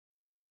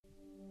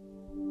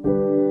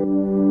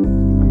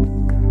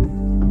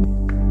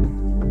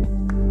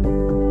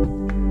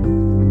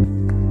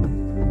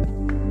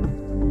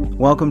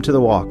Welcome to The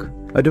Walk,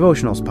 a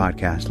devotionals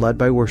podcast led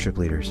by worship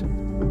leaders.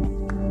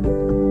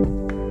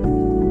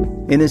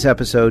 In this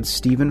episode,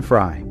 Stephen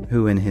Fry,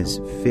 who in his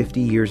 50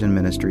 years in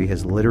ministry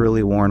has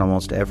literally worn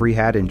almost every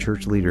hat in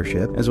church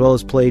leadership, as well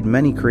as played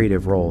many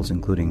creative roles,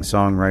 including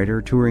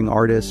songwriter, touring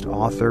artist,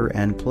 author,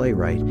 and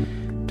playwright,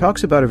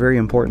 talks about a very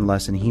important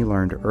lesson he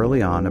learned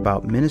early on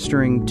about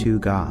ministering to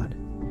God.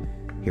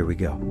 Here we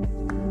go.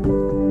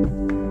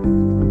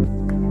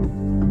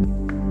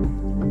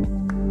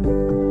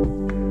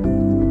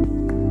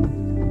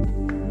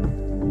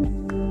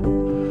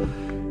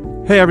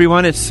 Hey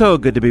everyone, it's so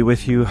good to be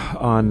with you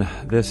on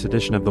this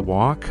edition of The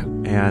Walk,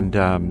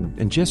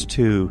 and just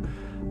to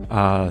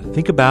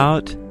think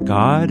about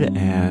God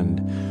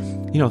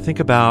and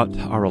think about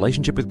our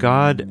relationship with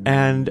God,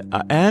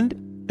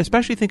 and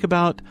especially think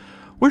about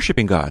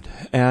worshiping God.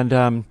 And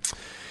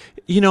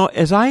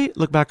as I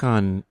look back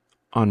on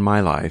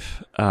my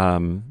life,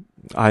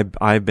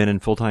 I've been in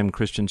full-time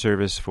Christian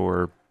service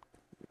for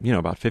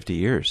about 50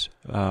 years,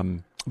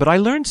 but I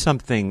learned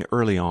something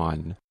early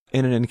on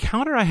in an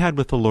encounter I had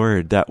with the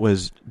Lord that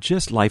was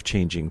just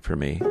life-changing for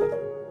me.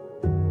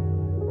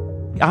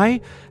 I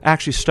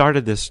actually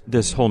started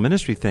this whole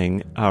ministry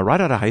thing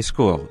right out of high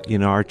school.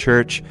 Our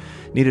church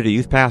needed a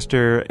youth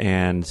pastor,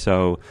 and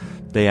so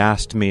they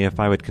asked me if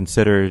I would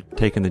consider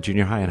taking the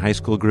junior high and high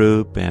school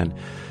group, and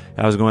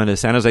I was going to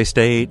San Jose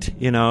State,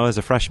 as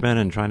a freshman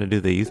and trying to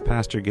do the youth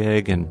pastor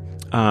gig, and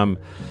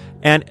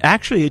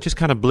actually it just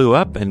kind of blew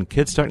up, and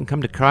kids started to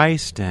come to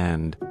Christ,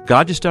 and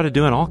God just started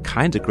doing all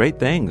kinds of great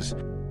things.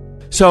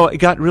 So it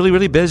got really,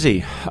 really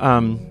busy.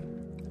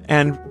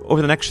 And over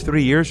the next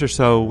 3 years or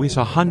so, we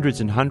saw hundreds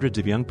and hundreds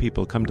of young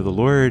people come to the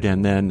Lord.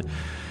 And then,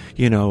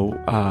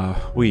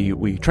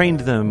 we trained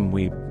them.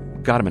 We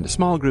got them into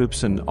small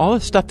groups and all the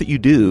stuff that you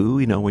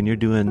do, when you're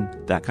doing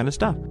that kind of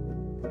stuff.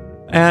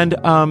 And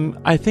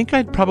I think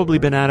I'd probably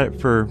been at it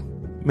for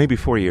maybe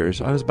 4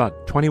 years. I was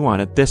about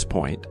 21 at this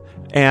point.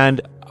 And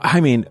I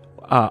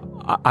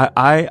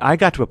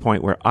got to a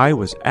point where I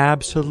was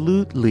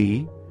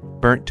absolutely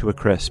burnt to a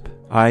crisp.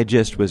 I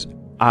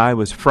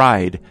was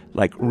fried,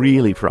 like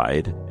really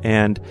fried.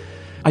 And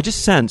I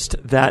just sensed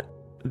that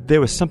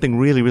there was something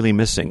really, really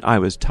missing. I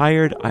was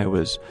tired. I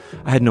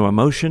had no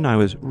emotion. I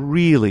was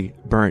really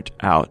burnt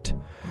out.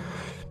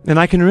 And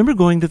I can remember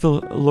going to the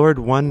Lord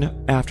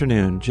one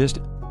afternoon, just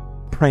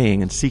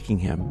praying and seeking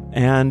Him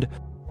and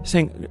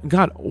saying,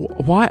 God,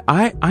 why?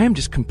 I am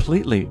just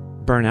completely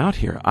burnt out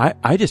here.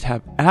 I just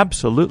have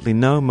absolutely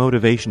no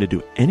motivation to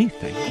do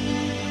anything.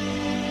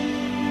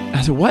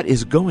 I said, what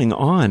is going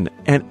on?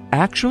 And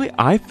actually,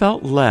 I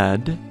felt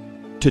led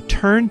to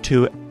turn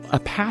to a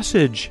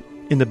passage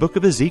in the book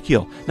of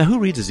Ezekiel. Now, who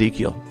reads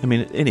Ezekiel?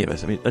 Any of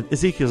us.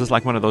 Ezekiel is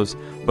like one of those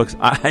books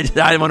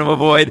I want to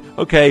avoid.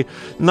 Okay,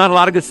 not a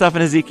lot of good stuff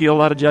in Ezekiel, a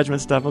lot of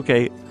judgment stuff.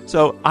 Okay,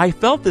 so I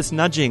felt this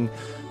nudging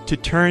to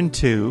turn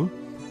to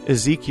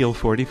Ezekiel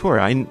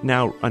 44. I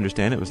now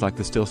understand it was like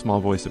the still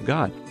small voice of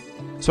God.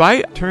 So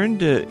I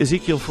turned to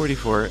Ezekiel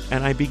 44,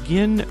 and I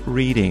begin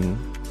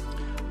reading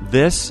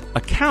this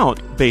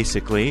account,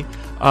 basically,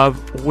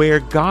 of where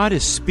God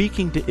is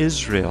speaking to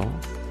Israel,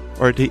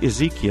 or to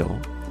Ezekiel,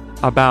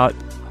 about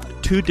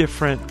two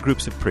different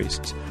groups of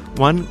priests.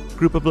 One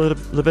group of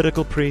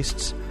Levitical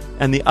priests,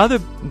 and the other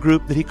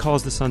group that he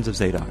calls the sons of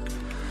Zadok.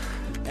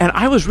 And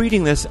I was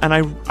reading this, and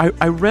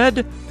I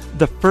read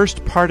the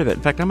first part of it.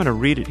 In fact, I'm going to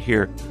read it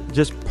here,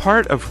 just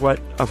part of what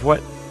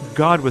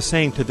God was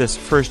saying to this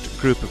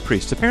first group of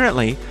priests.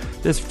 Apparently,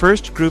 this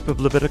first group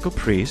of Levitical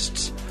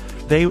priests,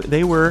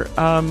 They were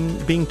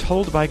being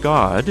told by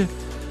God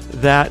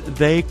that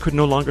they could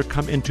no longer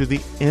come into the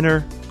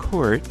inner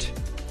court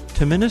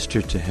to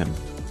minister to Him.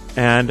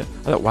 And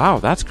I thought, wow,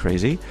 that's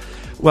crazy.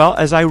 Well,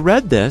 as I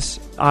read this,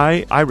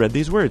 I read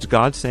these words.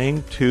 God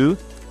saying to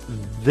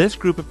this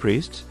group of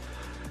priests,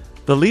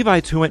 the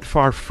Levites who went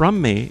far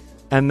from me,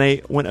 and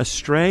they went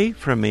astray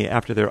from me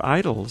after their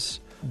idols,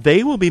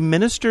 they will be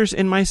ministers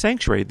in my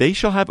sanctuary. They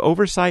shall have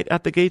oversight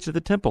at the gates of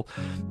the temple.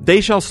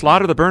 They shall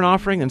slaughter the burnt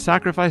offering and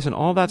sacrifice and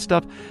all that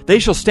stuff. They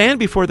shall stand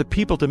before the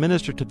people to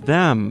minister to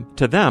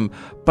them,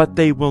 but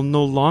they will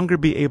no longer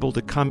be able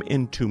to come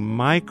into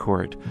my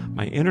court,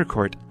 my inner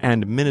court,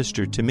 and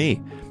minister to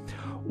me.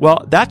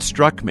 Well, that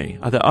struck me.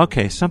 I thought,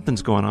 okay,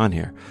 something's going on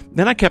here.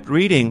 Then I kept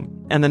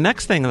reading, and the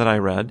next thing that I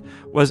read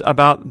was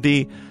about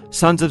the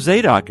sons of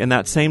Zadok in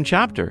that same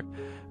chapter.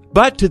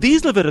 But to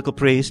these Levitical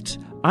priests,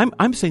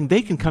 I'm saying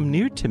they can come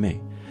near to me.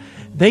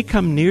 They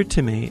come near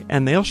to me,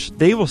 and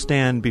they will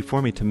stand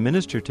before me to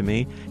minister to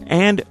me.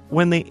 And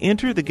when they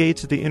enter the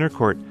gates of the inner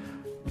court,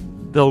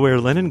 they'll wear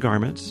linen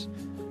garments.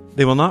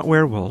 They will not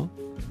wear wool.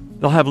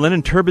 They'll have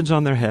linen turbans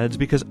on their heads,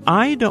 because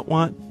I don't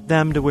want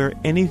them to wear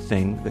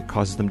anything that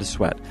causes them to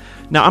sweat.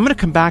 Now, I'm going to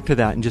come back to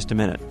that in just a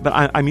minute, but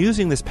I'm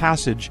using this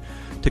passage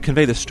to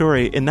convey the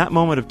story. In that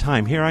moment of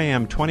time, here I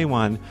am,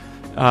 21,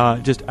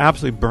 just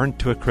absolutely burnt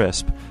to a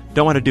crisp.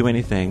 Don't want to do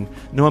anything,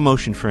 no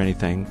emotion for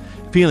anything,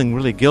 feeling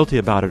really guilty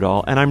about it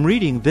all. And I'm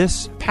reading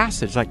this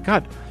passage like,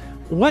 God,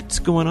 what's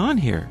going on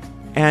here?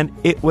 And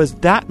it was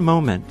that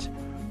moment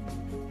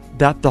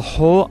that the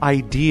whole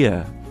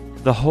idea,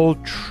 the whole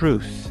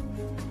truth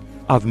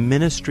of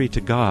ministry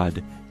to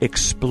God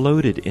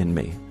exploded in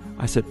me.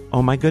 I said,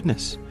 oh my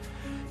goodness,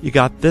 you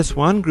got this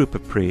one group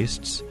of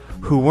priests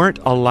who weren't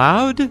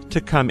allowed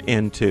to come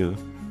into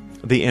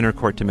the inner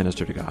court to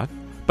minister to God,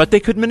 but they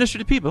could minister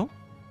to people.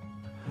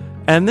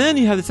 And then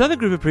you have this other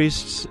group of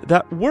priests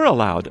that were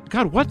allowed.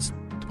 God, what's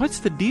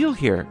the deal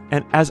here?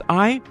 And as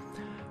I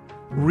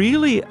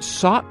really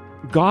sought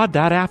God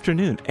that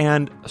afternoon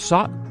and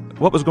sought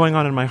what was going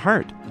on in my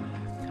heart,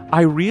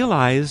 I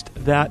realized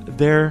that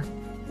there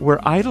were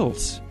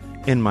idols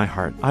in my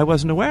heart I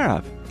wasn't aware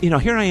of.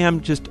 Here I am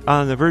just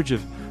on the verge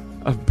of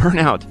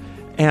burnout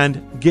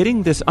and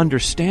getting this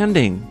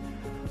understanding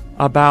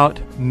about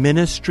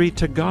ministry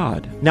to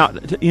God. Now,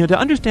 to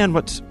understand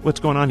what's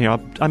going on here,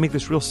 I'll make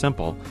this real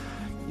simple.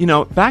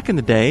 Back in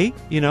the day,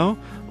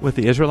 with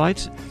the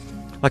Israelites,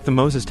 like the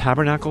Moses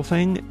tabernacle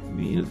thing,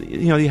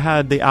 you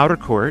had the outer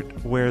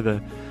court where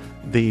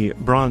the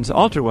bronze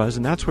altar was,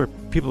 and that's where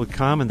people would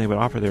come and they would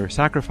offer their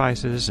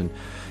sacrifices, and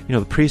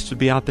the priests would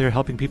be out there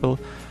helping people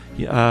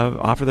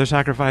offer their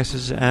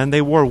sacrifices, and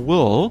they wore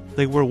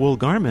wool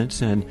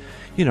garments, and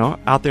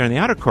out there in the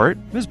outer court,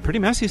 it was pretty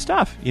messy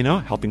stuff,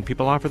 helping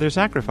people offer their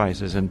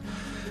sacrifices and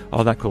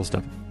all that cool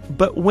stuff.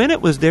 But when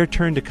it was their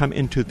turn to come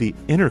into the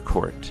inner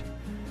court,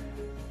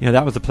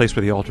 that was the place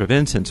where the altar of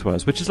incense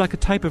was, which is like a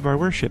type of our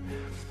worship.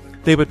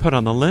 They would put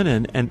on the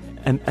linen,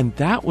 and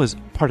that was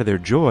part of their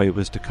joy,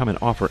 was to come and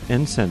offer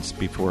incense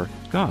before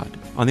God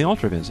on the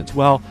altar of incense.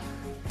 Well,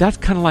 that's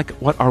kind of like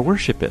what our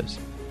worship is.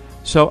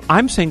 So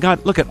I'm saying,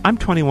 God, look, I'm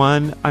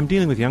 21, I'm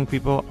dealing with young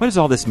people. What does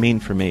all this mean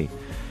for me?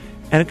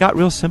 And it got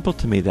real simple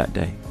to me that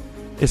day.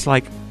 It's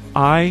like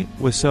I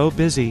was so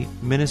busy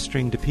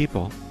ministering to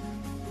people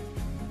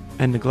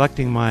and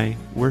neglecting my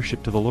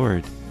worship to the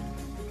Lord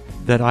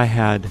that I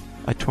had,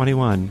 at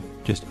 21,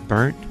 just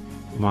burnt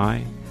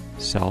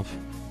myself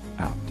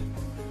out.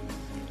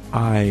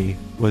 I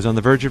was on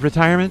the verge of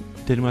retirement,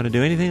 didn't want to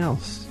do anything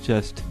else,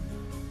 just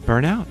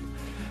burn out.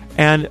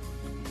 And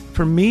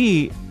for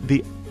me,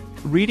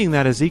 reading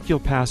that Ezekiel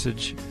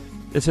passage,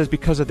 it says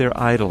because of their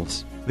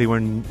idols, they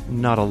were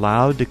not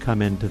allowed to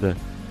come into the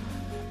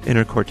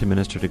inner court to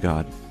minister to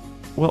God.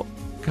 Well,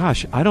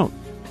 gosh, I don't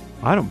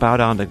bow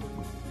down to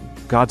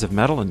gods of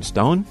metal and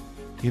stone,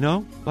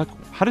 Like,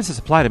 how does this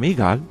apply to me,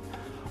 God?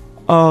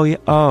 Oh, yeah,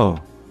 oh.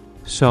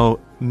 So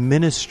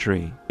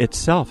ministry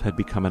itself had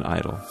become an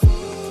idol.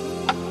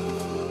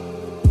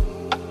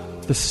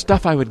 The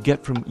stuff I would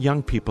get from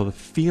young people, the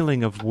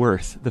feeling of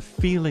worth, the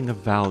feeling of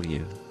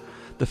value,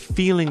 the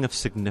feeling of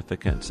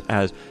significance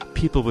as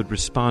people would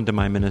respond to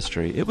my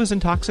ministry, it was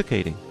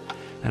intoxicating.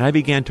 And I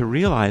began to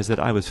realize that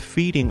I was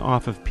feeding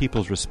off of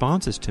people's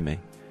responses to me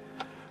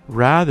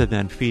rather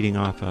than feeding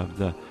off of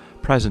the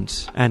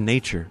presence and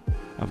nature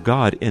of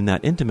God in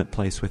that intimate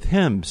place with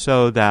Him,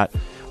 so that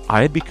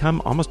I had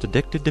become almost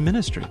addicted to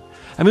ministry.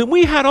 I mean,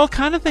 we had all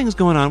kind of things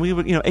going on. We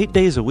would, 8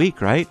 days a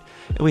week, right?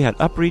 We had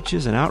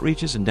up-reaches and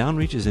out-reaches and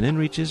down-reaches and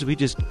in-reaches. We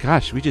just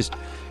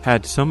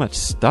had so much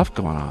stuff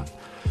going on.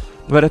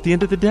 But at the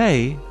end of the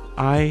day,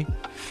 I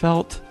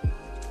felt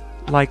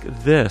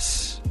like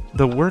this,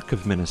 the work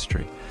of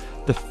ministry,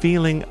 the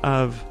feeling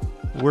of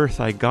worth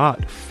I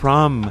got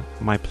from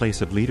my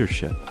place of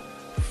leadership,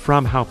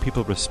 from how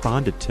people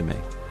responded to me,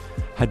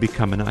 had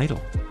become an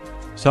idol.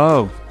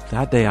 So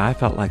that day I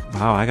felt like,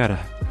 wow, I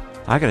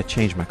gotta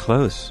change my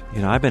clothes.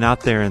 I've been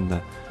out there in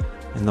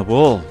the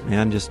wool,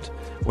 man, just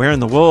wearing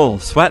the wool,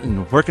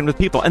 sweating, working with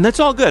people, and that's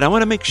all good. I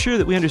want to make sure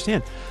that we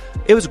understand.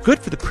 It was good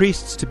for the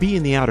priests to be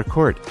in the outer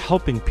court,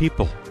 helping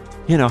people,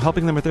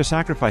 helping them with their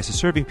sacrifices,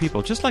 serving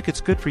people, just like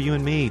it's good for you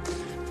and me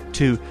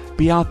to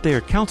be out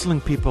there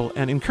counseling people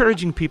and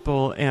encouraging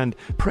people and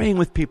praying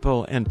with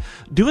people and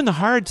doing the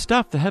hard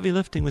stuff, the heavy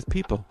lifting with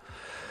people.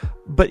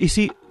 But you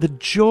see, the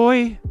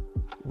joy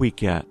we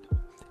get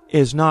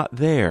is not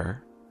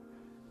there.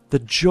 The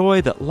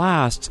joy that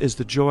lasts is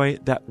the joy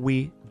that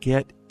we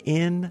get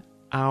in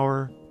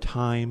our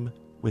time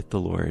with the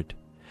Lord,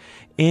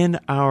 in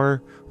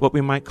our, what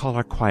we might call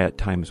our quiet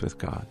times with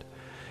God,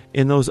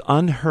 in those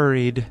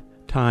unhurried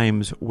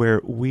times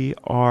where we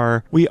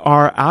are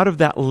out of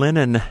that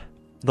linen,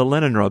 the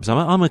linen robes.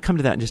 I'm going to come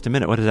to that in just a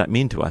minute. What does that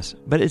mean to us?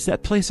 But it's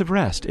that place of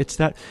rest. It's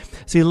that,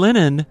 see,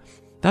 linen,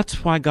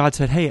 that's why God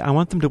said, hey, I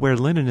want them to wear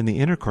linen in the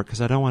inner court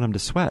because I don't want them to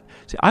sweat.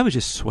 See, I was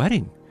just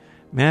sweating.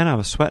 Man, I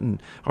was sweating.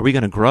 Are we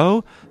going to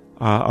grow?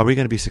 Are we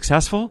going to be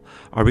successful?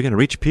 Are we going to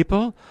reach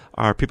people?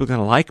 Are people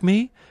going to like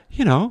me?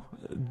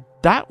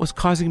 That was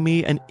causing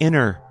me an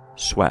inner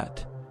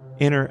sweat,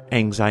 inner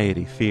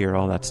anxiety, fear,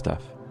 all that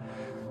stuff.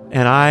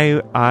 And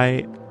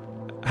I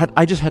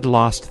just had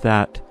lost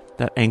that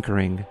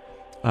anchoring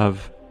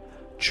of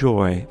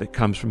joy that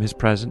comes from His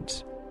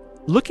presence.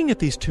 Looking at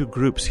these two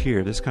groups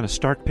here, this kind of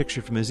stark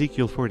picture from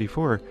Ezekiel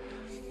 44,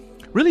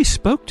 really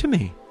spoke to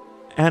me.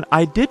 And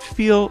I did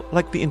feel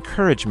like the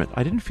encouragement.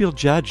 I didn't feel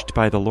judged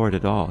by the Lord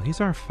at all.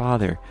 He's our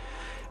Father.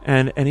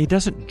 And He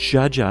doesn't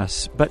judge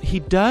us, but He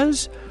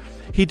does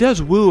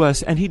woo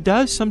us, and He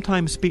does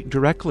sometimes speak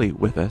directly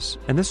with us.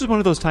 And this is one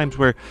of those times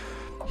where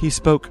he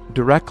spoke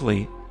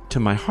directly to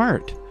my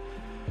heart.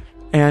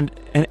 And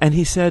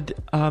he said,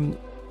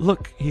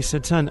 look, he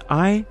said, son,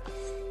 I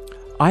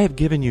have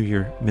given you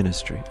your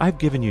ministry. I've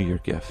given you your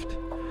gift.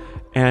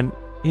 And,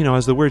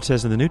 as the word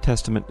says in the New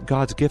Testament,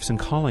 God's gifts and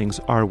callings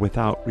are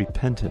without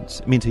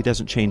repentance. It means he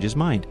doesn't change his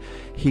mind.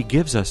 He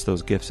gives us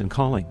those gifts and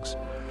callings.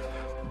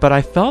 But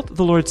I felt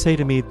the Lord say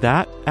to me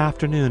that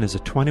afternoon as a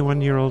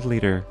 21-year-old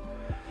leader,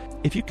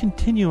 if you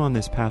continue on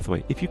this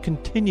pathway, if you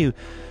continue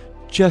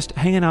just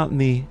hanging out in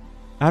the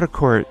outer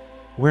court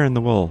wearing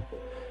the wool,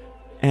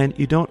 and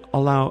you don't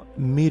allow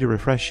me to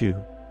refresh you,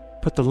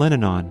 put the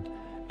linen on,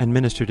 and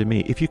minister to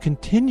me, if you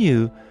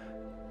continue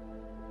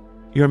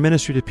your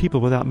ministry to people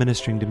without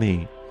ministering to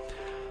me,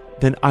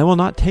 then I will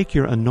not take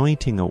your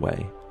anointing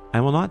away.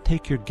 I will not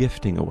take your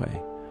gifting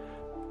away.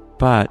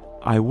 But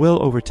I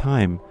will, over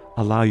time,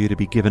 allow you to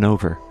be given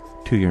over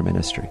to your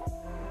ministry.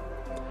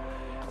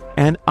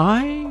 And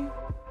I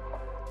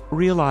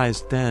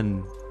realized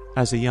then,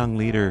 as a young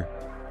leader,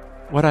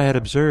 what I had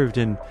observed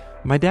in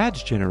my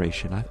dad's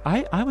generation.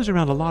 I was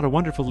around a lot of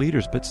wonderful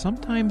leaders, but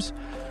sometimes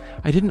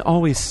I didn't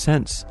always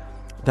sense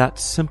that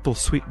simple,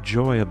 sweet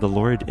joy of the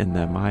Lord in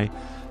them. I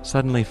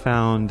suddenly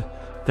found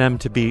them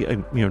to be,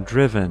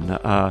 driven,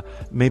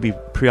 maybe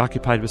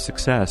preoccupied with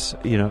success,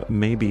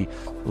 maybe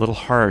a little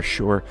harsh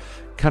or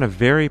kind of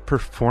very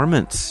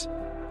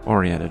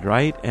performance-oriented,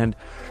 right? And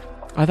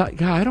I thought,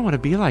 God, I don't want to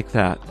be like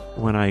that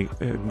when I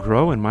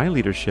grow in my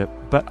leadership.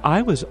 But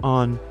I was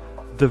on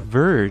the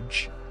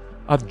verge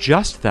of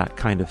just that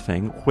kind of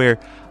thing, where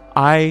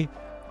I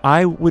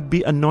would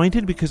be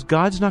anointed, because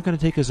God's not going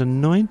to take his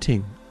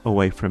anointing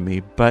away from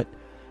me, but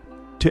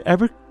to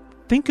ever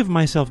think of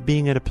myself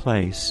being at a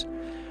place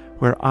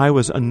where I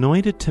was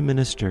anointed to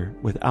minister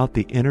without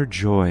the inner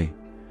joy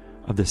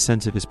of the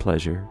sense of his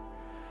pleasure,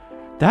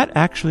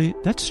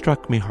 that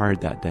struck me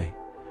hard that day.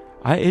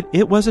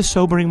 It was a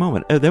sobering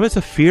moment. There was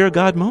a fear of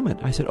God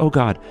moment. I said, oh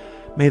God,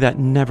 may that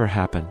never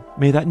happen.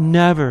 May that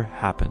never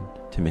happen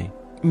to me.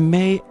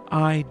 May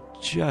I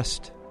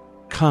just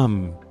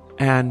come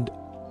and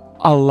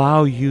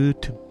allow you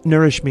to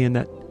nourish me in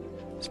that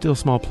still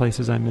small place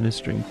as I'm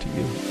ministering to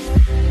you.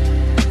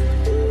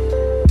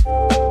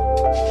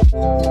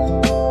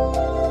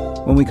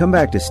 When we come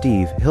back to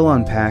Steve, he'll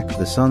unpack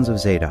the sons of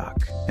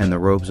Zadok and the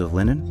robes of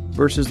linen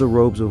versus the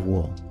robes of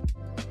wool.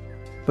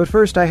 But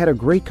first, I had a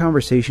great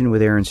conversation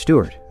with Aaron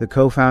Stewart, the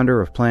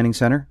co-founder of Planning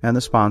Center and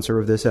the sponsor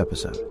of this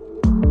episode.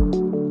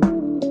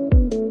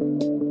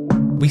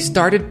 We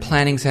started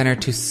Planning Center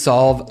to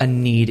solve a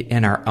need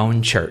in our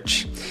own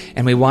church,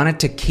 and we wanted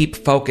to keep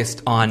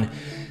focused on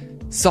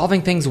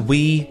solving things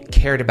we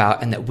cared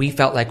about and that we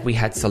felt like we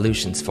had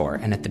solutions for.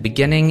 And at the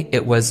beginning,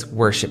 it was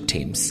worship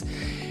teams.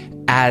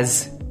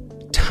 As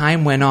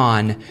time went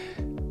on,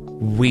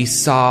 we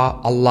saw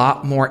a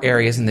lot more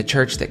areas in the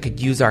church that could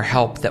use our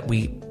help that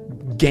we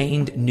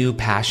gained new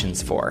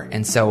passions for.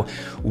 And so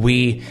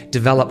we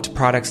developed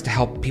products to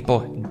help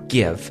people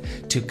give,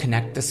 to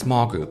connect the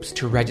small groups,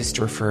 to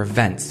register for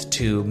events,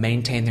 to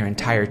maintain their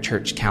entire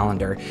church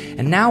calendar.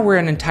 And now we're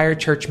an entire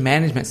church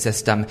management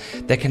system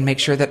that can make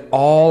sure that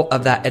all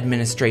of that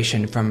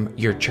administration from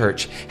your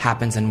church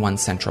happens in one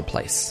central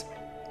place.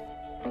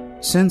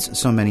 Since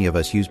so many of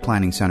us use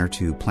Planning Center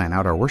to plan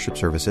out our worship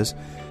services,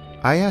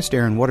 I asked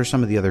Aaron what are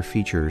some of the other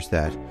features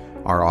that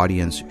our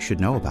audience should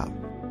know about.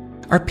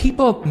 Our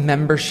people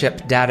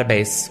membership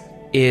database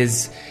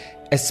is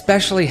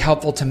especially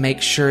helpful to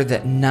make sure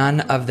that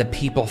none of the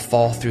people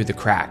fall through the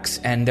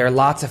cracks. And there are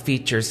lots of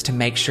features to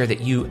make sure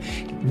that you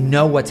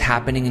know what's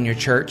happening in your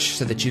church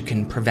so that you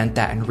can prevent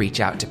that and reach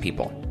out to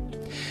people.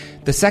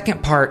 The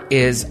second part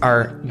is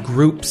our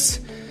groups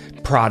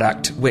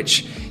product,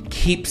 which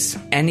keeps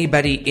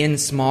anybody in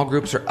small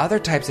groups or other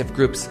types of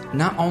groups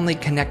not only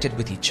connected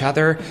with each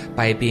other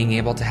by being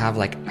able to have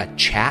like a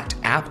chat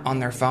app on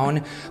their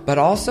phone, but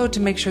also to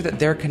make sure that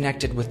they're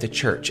connected with the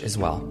church as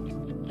well.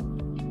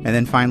 And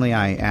then finally,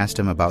 I asked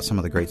him about some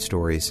of the great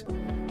stories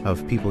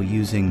of people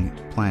using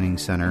Planning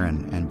Center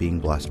and being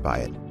blessed by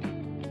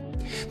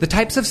it. The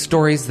types of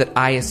stories that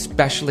I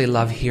especially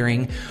love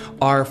hearing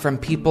are from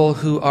people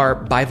who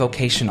are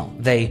bivocational.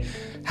 They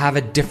have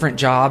a different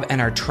job and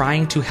are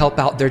trying to help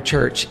out their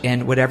church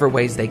in whatever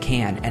ways they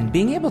can. And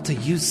being able to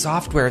use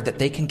software that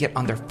they can get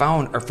on their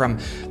phone or from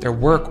their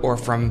work or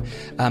from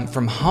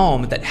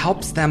home that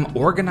helps them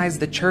organize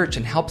the church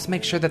and helps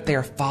make sure that they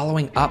are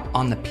following up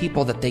on the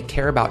people that they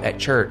care about at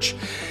church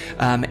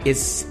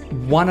is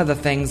one of the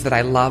things that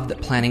I love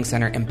that Planning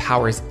Center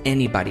empowers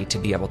anybody to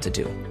be able to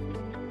do.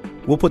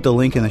 We'll put the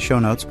link in the show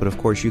notes, but of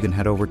course you can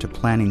head over to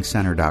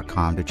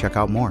planningcenter.com to check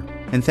out more.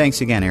 And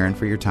thanks again, Aaron,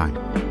 for your time.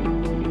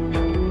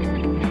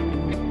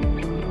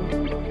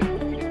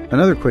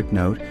 Another quick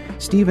note,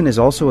 Stephen is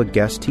also a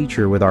guest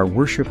teacher with our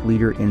Worship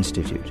Leader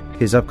Institute.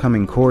 His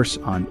upcoming course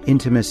on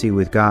intimacy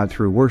with God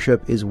through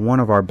worship is one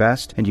of our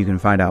best, and you can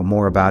find out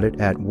more about it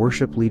at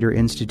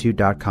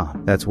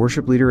worshipleaderinstitute.com. That's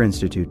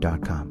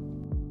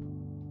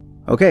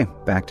worshipleaderinstitute.com. Okay,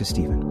 back to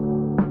Stephen.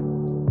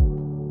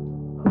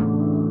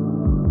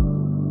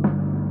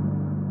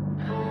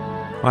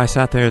 Well, I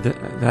sat there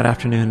that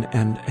afternoon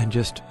and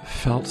just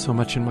felt so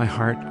much in my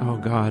heart. Oh,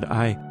 God,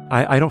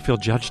 I don't feel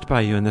judged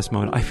by you in this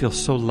moment. I feel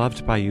so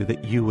loved by you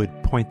that you would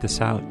point this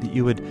out, that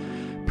you would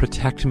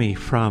protect me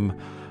from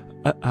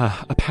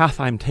a path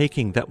I'm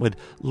taking that would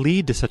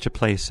lead to such a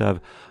place of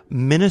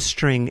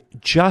ministering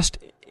just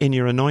in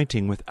your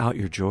anointing without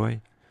your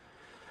joy.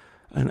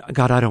 And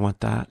God, I don't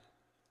want that.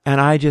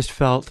 And I just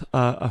felt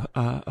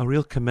a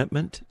real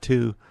commitment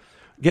to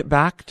get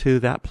back to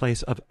that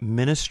place of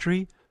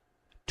ministry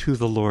to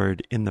the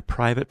Lord in the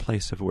private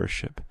place of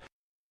worship.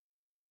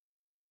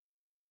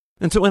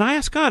 And so when I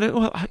asked God,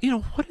 well,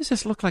 what does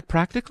this look like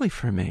practically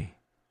for me?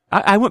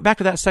 I went back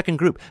to that second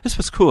group. This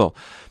was cool.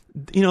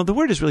 The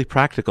word is really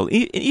practical.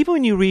 Even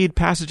when you read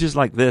passages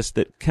like this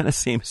that kind of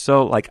seem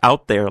so like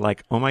out there,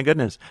 like, oh my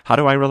goodness, how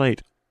do I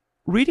relate?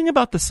 Reading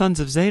about the sons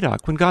of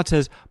Zadok, when God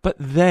says, but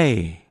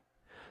they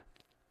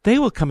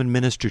will come and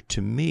minister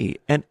to me.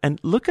 And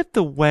look at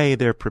the way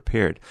they're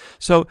prepared.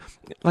 So,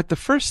 like the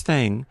first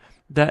thing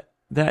that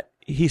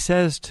he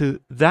says to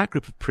that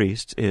group of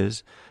priests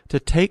is to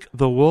take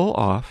the wool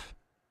off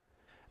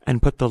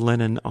and put the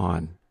linen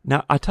on.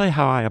 Now, I'll tell you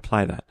how I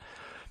apply that.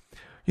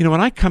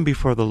 When I come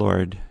before the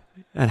Lord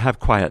and have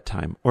quiet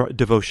time or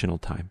devotional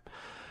time,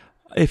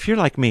 if you're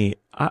like me,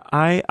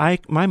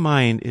 my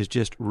mind is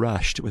just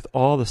rushed with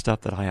all the stuff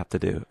that I have to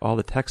do, all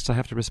the texts I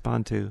have to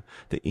respond to,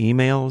 the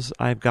emails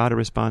I've got to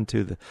respond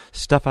to, the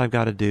stuff I've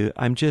got to do.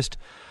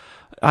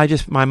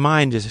 My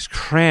mind is just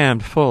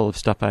crammed full of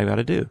stuff I've got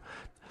to do.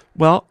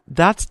 Well,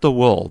 that's the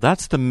wool.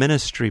 That's the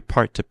ministry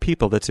part to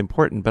people that's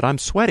important, but I'm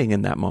sweating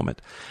in that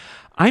moment.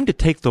 I'm to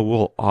take the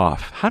wool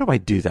off. How do I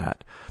do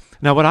that?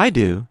 Now, what I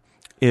do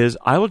is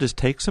I will just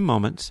take some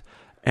moments,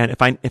 and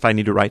if I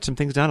need to write some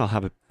things down, I'll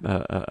have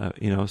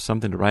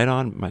something to write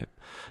on, my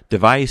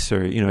device,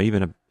 or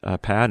even a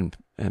pad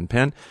and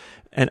pen,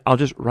 and I'll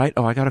just write.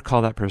 Oh, I got to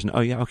call that person.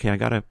 Oh yeah, okay, I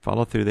got to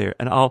follow through there,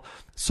 and I'll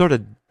sort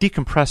of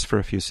decompress for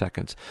a few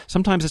seconds.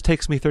 Sometimes it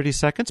takes me 30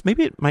 seconds.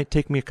 Maybe it might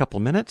take me a couple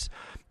minutes,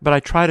 but I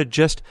try to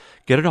just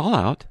get it all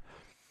out,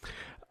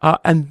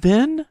 and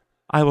then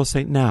I will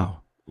say,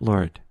 "Now,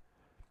 Lord,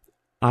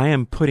 I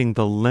am putting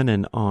the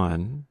linen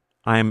on.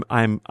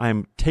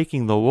 I'm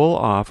taking the wool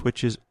off,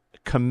 which is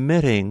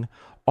committing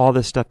all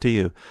this stuff to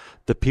you.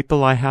 The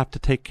people I have to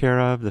take care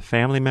of, the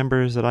family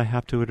members that I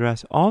have to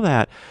address, all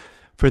that.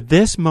 For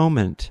this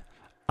moment,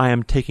 I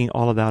am taking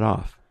all of that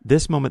off.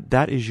 This moment,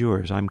 that is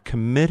yours. I'm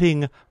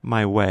committing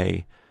my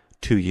way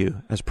to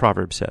you, as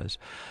Proverbs says,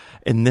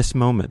 in this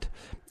moment.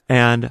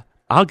 And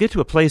I'll get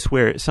to a place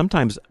where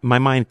sometimes my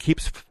mind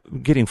keeps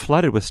getting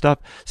flooded with stuff.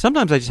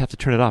 Sometimes I just have to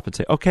turn it off and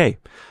say, okay,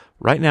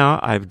 right now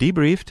I've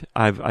debriefed,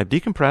 I've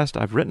decompressed,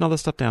 I've written all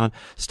this stuff down,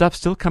 stuff's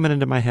still coming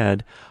into my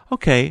head.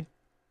 Okay,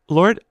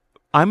 Lord,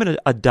 I'm going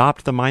to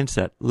adopt the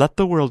mindset. Let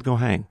the world go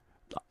hang.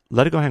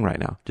 Let it go hang right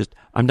now.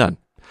 I'm done.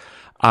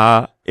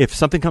 If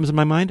something comes in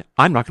my mind,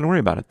 I'm not going to worry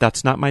about it.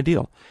 That's not my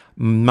deal.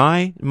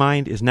 My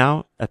mind is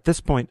now, at this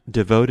point,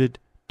 devoted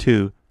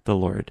to the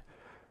Lord.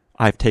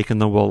 I've taken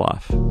the wool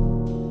off.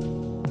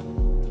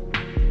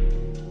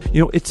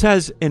 It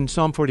says in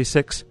Psalm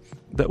 46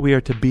 that we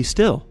are to be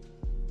still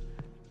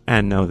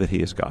and know that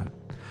He is God.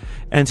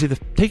 And see,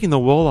 taking the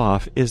wool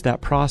off is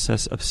that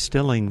process of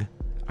stilling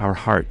our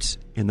hearts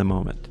in the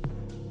moment.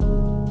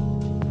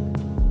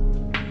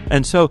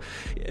 And so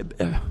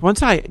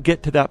once I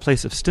get to that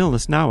place of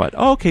stillness, now what?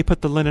 Oh, okay,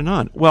 put the linen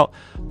on. Well,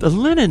 the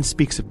linen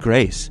speaks of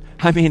grace.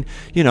 I mean,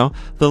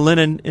 the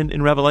linen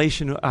in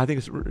Revelation, I think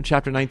it's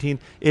chapter 19,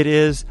 it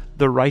is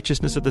the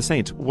righteousness of the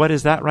saints. What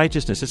is that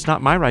righteousness? It's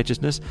not my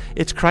righteousness.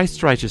 It's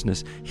Christ's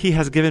righteousness. He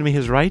has given me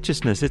His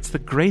righteousness. It's the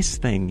grace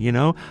thing,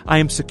 I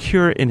am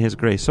secure in His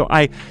grace. So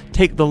I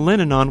take the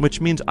linen on,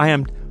 which means I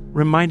am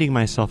reminding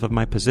myself of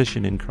my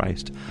position in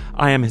Christ.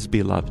 I am His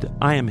beloved.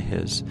 I am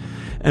His.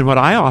 And what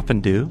I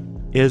often do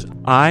is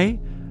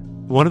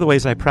one of the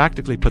ways I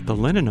practically put the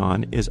linen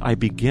on is I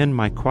begin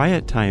my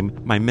quiet time,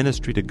 my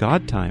ministry to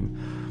God time,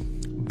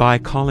 by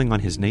calling on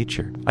His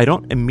nature. I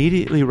don't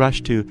immediately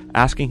rush to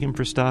asking Him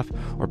for stuff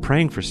or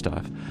praying for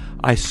stuff.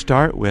 I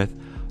start with,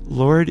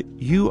 Lord,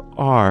 You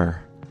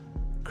are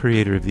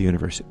creator of the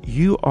universe.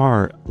 You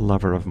are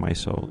lover of my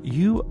soul.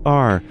 You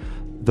are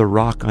the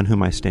rock on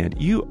whom I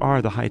stand. You are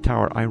the high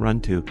tower I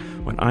run to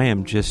when I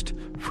am just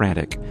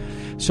frantic.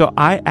 So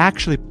I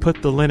actually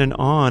put the linen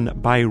on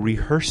by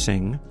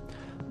rehearsing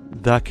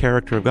the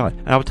character of God.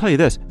 And I will tell you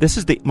this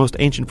is the most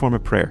ancient form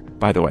of prayer,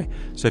 by the way.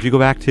 So if you go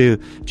back to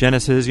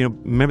Genesis,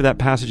 remember that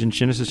passage in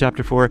Genesis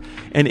chapter 4,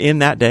 and in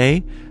that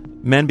day,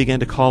 men began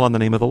to call on the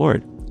name of the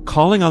Lord.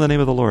 Calling on the name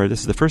of the Lord,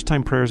 this is the first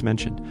time prayer is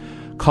mentioned.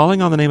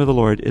 Calling on the name of the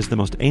Lord is the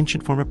most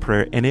ancient form of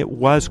prayer, and it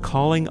was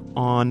calling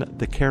on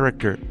the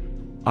character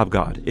of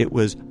God. It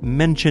was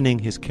mentioning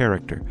His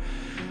character.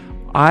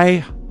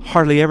 I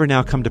hardly ever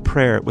now come to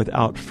prayer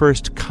without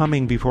first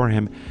coming before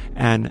Him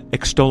and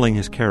extolling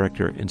His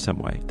character in some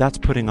way. That's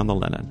putting on the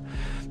linen.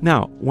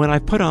 Now, when I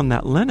put on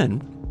that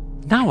linen,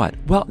 now what?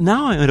 Well,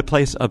 now I'm in a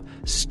place of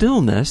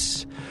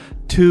stillness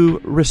to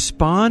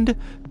respond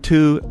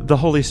to the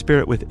Holy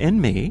Spirit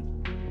within me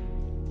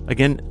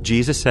Again,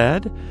 Jesus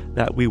said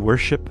that we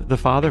worship the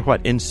Father,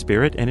 in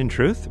spirit and in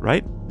truth,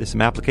 right? There's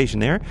some application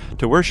there.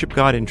 To worship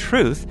God in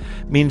truth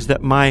means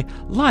that my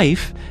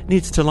life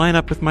needs to line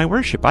up with my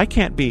worship. I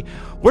can't be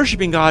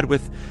worshiping God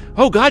with,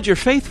 oh, God, you're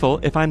faithful,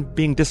 if I'm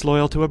being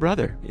disloyal to a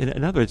brother.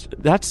 In other words,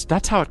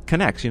 that's how it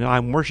connects.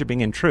 I'm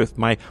worshiping in truth.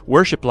 My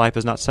worship life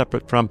is not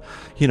separate from,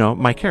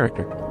 my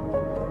character.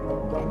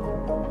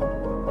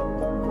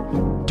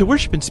 To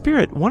worship in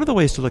spirit, one of the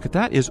ways to look at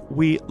that is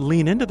we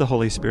lean into the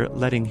Holy Spirit,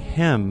 letting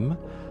Him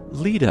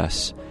lead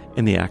us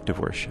in the act of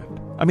worship.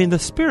 The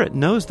Spirit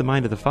knows the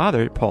mind of the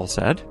Father, Paul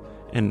said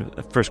in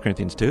 1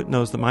 Corinthians 2,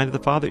 knows the mind of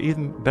the Father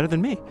even better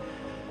than me.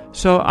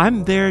 So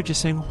I'm there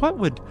just saying,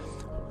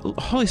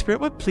 Holy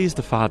Spirit, what pleased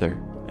the Father?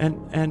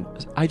 And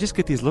I just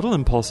get these little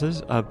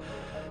impulses of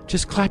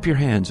just clap your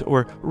hands,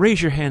 or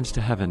raise your hands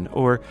to heaven,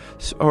 or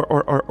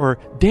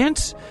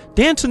dance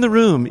in the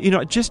room.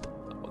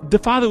 The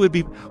Father would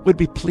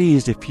be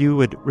pleased if you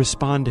would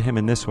respond to Him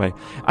in this way.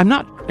 I'm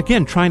not,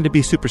 again, trying to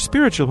be super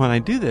spiritual when I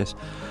do this.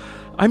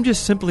 I'm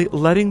just simply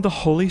letting the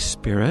Holy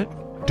Spirit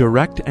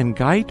direct and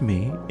guide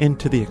me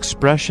into the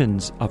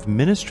expressions of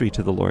ministry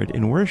to the Lord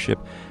in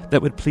worship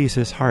that would please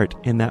His heart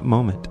in that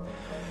moment.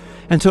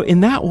 And so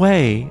in that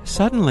way,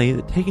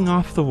 suddenly, taking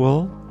off the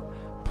wool,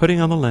 putting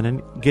on the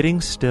linen,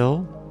 getting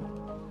still,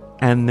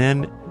 and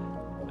then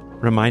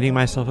reminding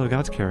myself of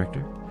God's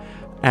character,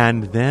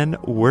 and then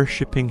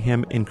worshiping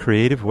Him in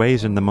creative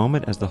ways in the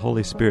moment as the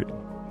Holy Spirit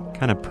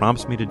kind of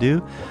prompts me to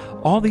do.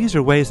 All these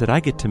are ways that I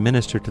get to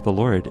minister to the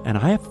Lord. And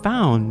I have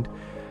found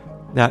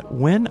that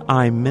when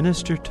I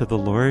minister to the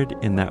Lord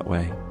in that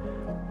way,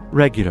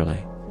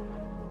 regularly,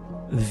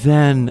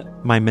 then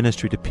my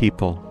ministry to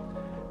people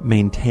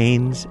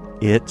maintains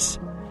its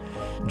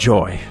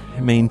joy,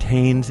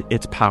 maintains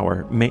its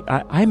power.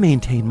 I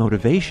maintain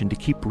motivation to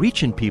keep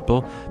reaching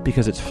people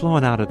because it's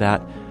flowing out of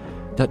that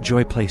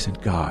joy place in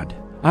God.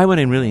 I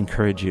want to really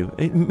encourage you,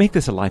 make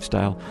this a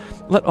lifestyle.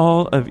 Let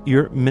all of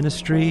your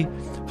ministry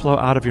flow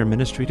out of your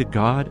ministry to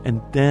God,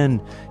 and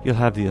then you'll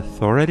have the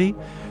authority,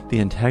 the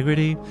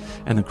integrity,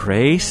 and the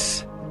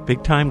grace,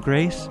 big-time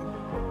grace,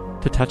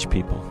 to touch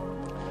people.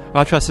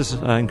 Well, I trust this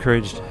has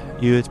encouraged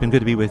you. It's been good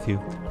to be with you.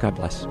 God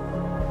bless.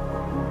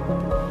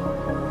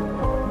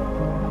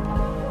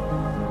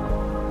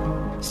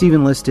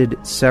 Stephen listed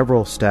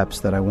several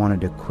steps that I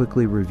wanted to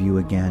quickly review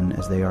again,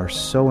 as they are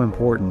so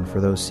important for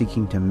those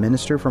seeking to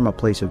minister from a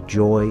place of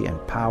joy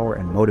and power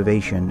and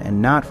motivation,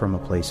 and not from a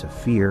place of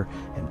fear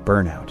and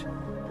burnout.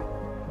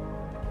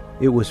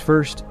 It was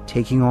first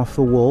taking off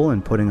the wool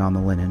and putting on the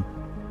linen,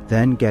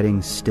 then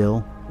getting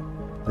still,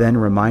 then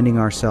reminding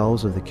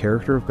ourselves of the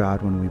character of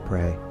God when we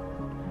pray,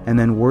 and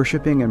then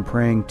worshiping and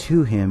praying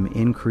to Him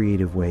in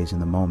creative ways in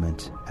the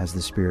moment as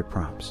the Spirit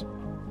prompts.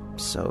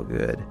 So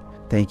good.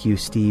 Thank you,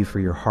 Steve, for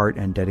your heart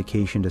and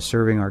dedication to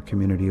serving our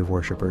community of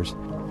worshipers.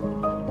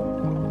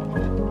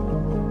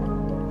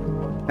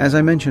 As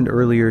I mentioned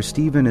earlier,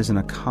 Stephen is an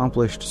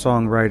accomplished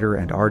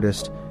songwriter and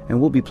artist, and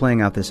we'll be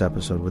playing out this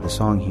episode with a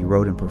song he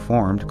wrote and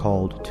performed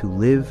called To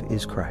Live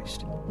is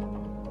Christ.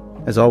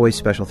 As always,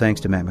 special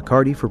thanks to Matt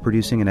McCarty for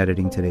producing and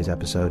editing today's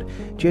episode.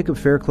 Jacob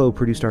Fairclough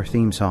produced our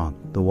theme song.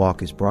 The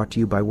Walk is brought to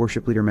you by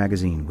Worship Leader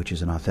Magazine, which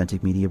is an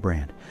authentic media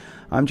brand.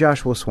 I'm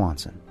Joshua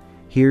Swanson.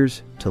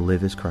 Here's To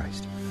Live is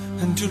Christ.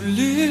 And to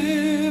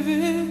live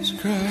is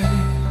Christ,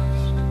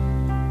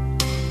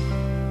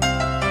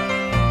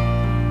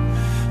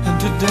 and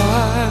to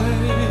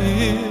die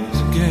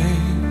is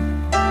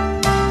gain.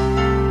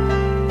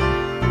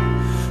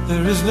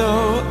 There is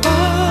no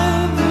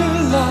other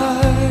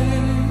life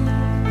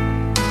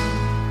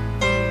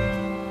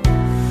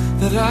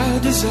that I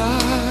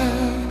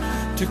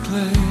desire to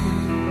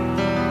claim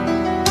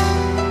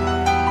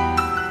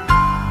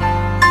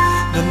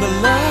than the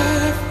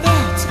life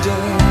that's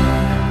done,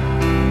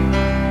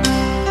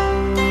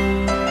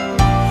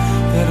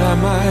 I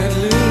might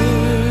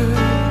live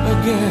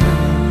again.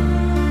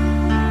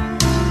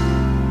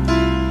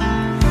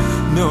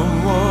 No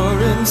more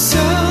in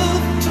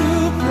self to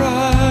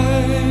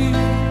pride,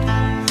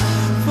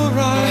 for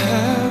I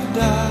have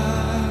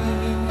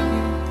died.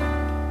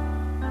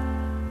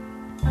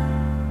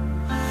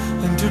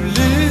 And to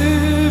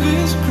live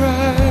is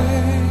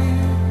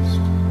Christ,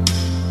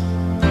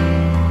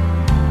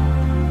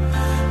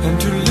 and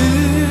to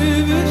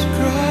live is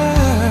Christ.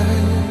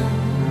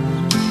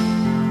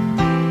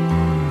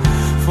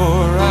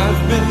 For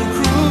I've been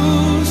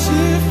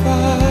crucified,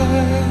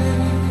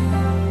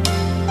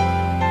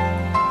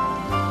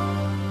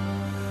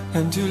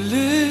 and to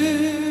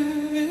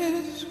live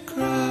is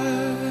Christ.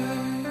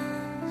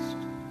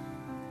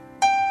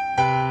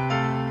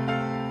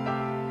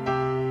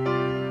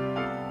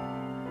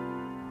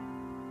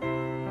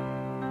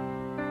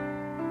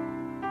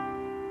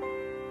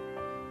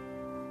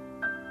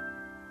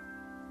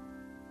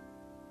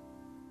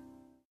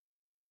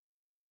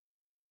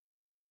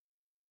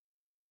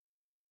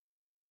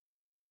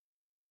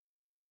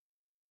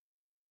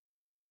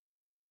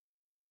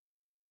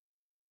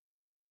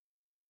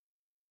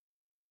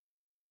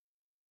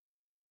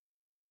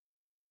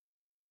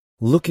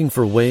 Looking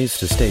for ways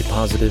to stay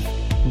positive?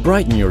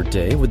 Brighten your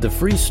day with the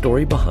free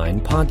Story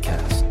Behind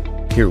podcast.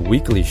 Hear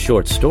weekly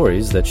short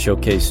stories that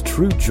showcase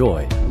true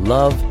joy,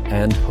 love,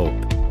 and hope.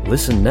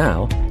 Listen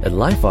now at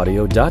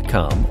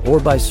lifeaudio.com or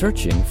by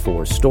searching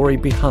for Story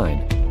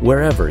Behind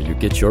wherever you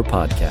get your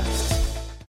podcasts.